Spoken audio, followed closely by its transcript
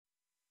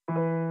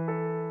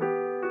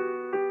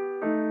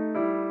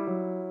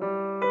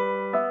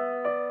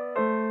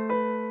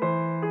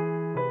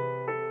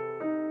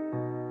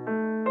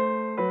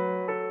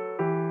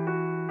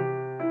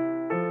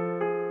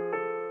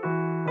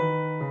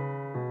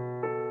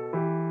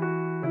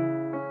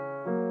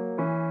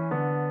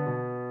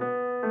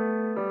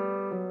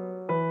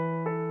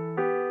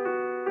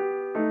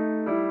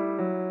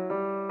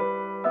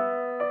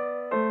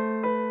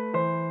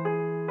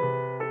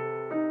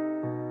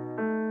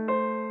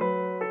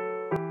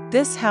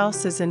This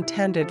house is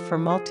intended for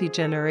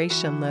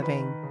multi-generation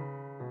living.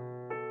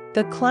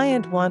 The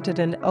client wanted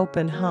an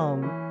open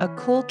home, a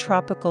cool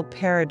tropical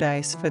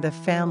paradise for the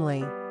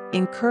family,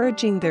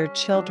 encouraging their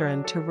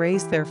children to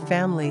raise their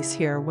families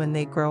here when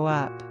they grow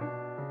up.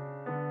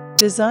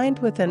 Designed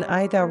with an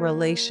ideal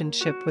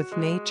relationship with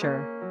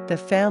nature, the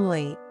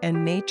family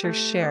and nature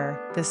share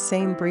the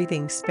same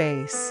breathing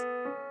space.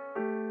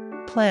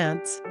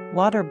 Plants,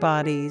 water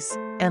bodies,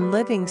 and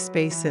living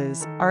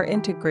spaces are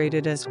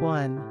integrated as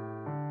one.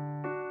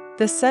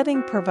 The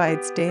setting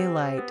provides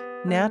daylight,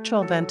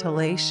 natural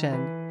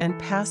ventilation, and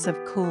passive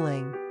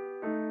cooling.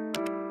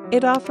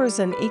 It offers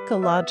an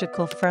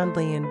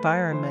ecological-friendly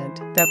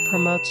environment that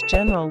promotes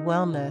general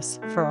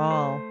wellness for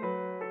all.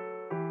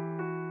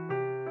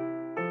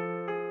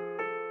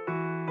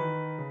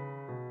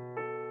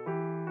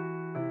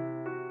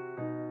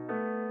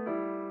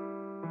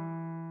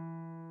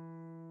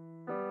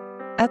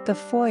 At the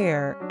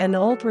foyer, an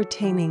old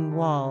retaining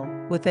wall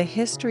with a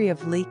history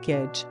of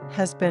leakage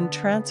has been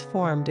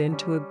transformed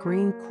into a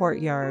green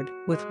courtyard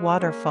with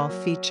waterfall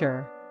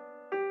feature.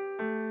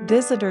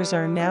 Visitors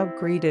are now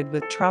greeted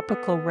with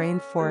tropical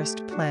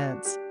rainforest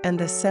plants and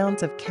the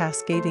sounds of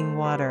cascading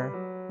water,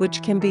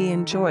 which can be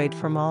enjoyed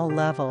from all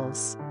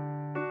levels.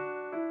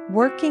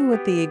 Working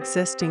with the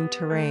existing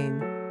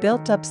terrain,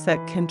 built-ups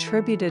that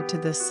contributed to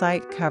the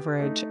site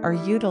coverage are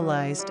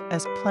utilized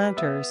as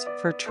planters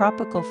for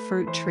tropical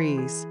fruit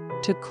trees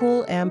to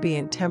cool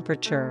ambient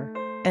temperature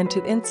and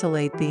to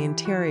insulate the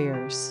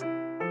interiors.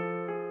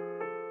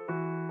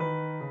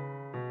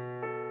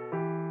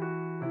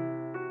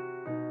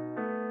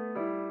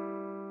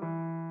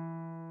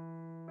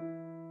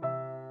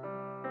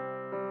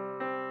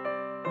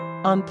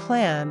 On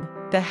plan,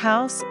 the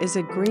house is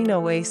a green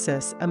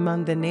oasis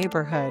among the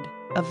neighborhood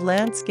of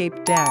landscape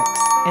decks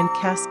and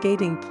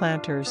cascading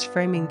planters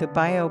framing the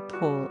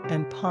bio-pool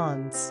and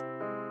ponds.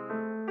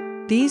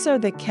 These are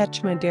the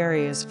catchment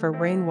areas for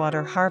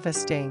rainwater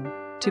harvesting,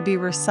 to be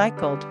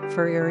recycled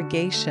for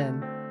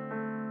irrigation.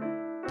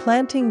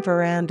 Planting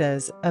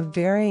verandas of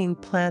varying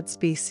plant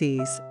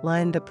species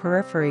line the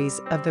peripheries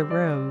of the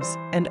rooms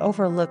and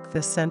overlook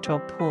the central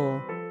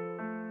pool.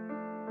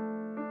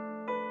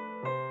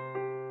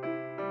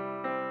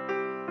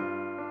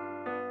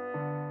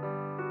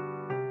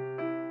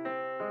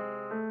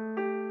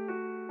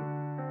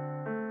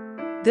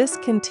 This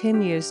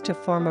continues to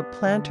form a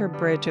planter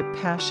bridge of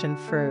passion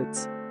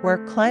fruits,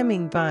 where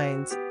climbing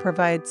vines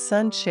provide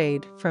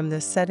sunshade from the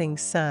setting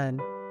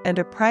sun and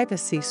a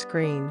privacy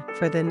screen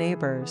for the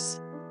neighbors.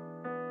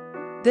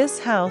 This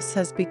house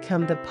has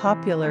become the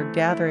popular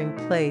gathering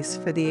place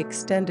for the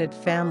extended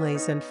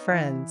families and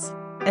friends,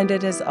 and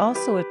it has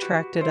also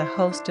attracted a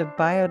host of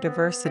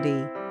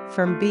biodiversity,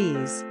 from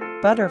bees,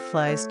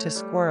 butterflies to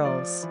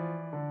squirrels.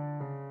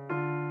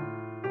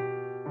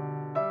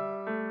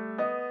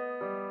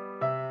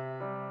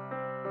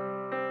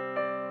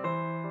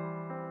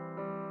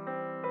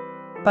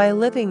 By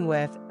living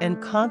with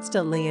and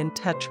constantly in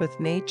touch with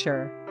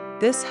nature,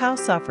 this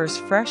house offers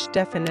fresh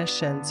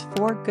definitions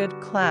for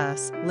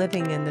good-class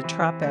living in the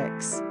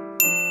tropics.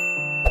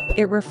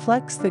 It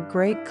reflects the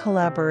great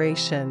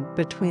collaboration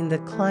between the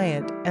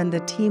client and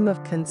the team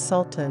of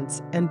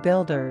consultants and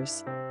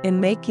builders in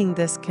making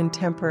this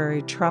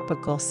contemporary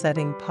tropical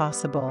setting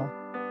possible.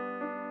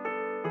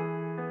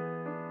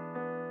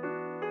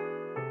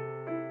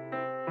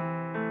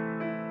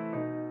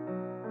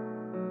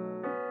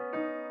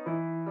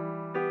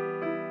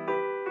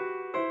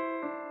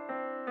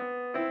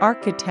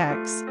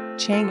 Architects,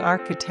 Chang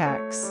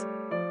Architects.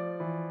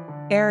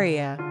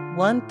 Area,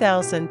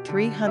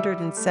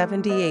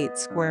 1,378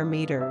 square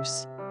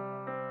meters.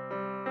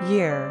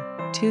 Year,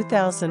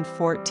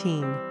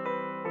 2014.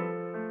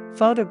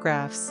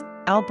 Photographs,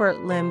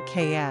 Albert Lim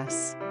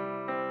KS.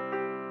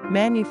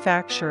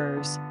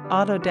 Manufacturers,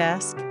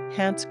 Autodesk,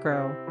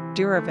 Hansgrohe,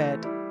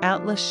 Duravit,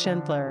 Atlas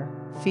Schindler,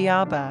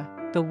 Fiaba,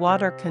 The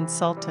Water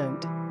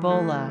Consultant,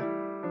 Vola.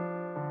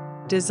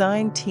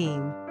 Design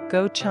Team,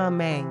 Go Cha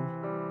Meng.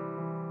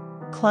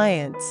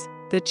 Clients,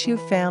 the Chu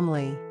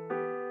family.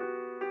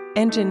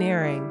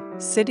 Engineering,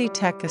 City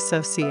Tech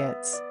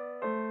Associates.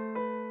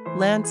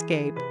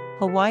 Landscape,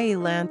 Hawaii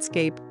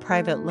Landscape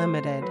Private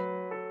Limited.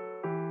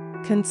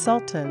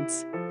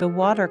 Consultants, The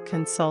Water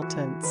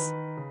Consultants.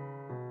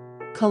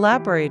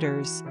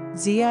 Collaborators,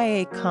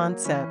 ZIA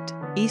Concept,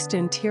 East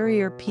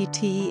Interior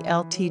Pte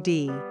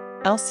Ltd,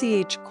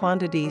 LCH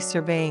Quantity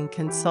Surveying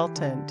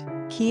Consultant,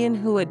 Kian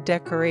Huat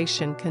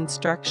Decoration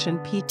Construction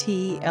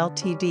Pte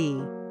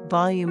Ltd,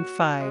 Volume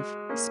 5,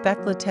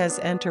 Speculates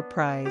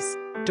Enterprise,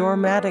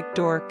 Doormatic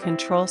Door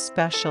Control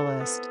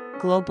Specialist,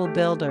 Global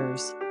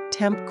Builders,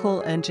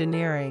 Tempcool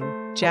Engineering,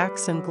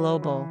 Jackson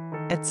Global,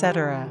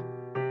 etc.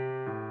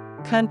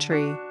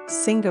 Country,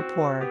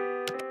 Singapore.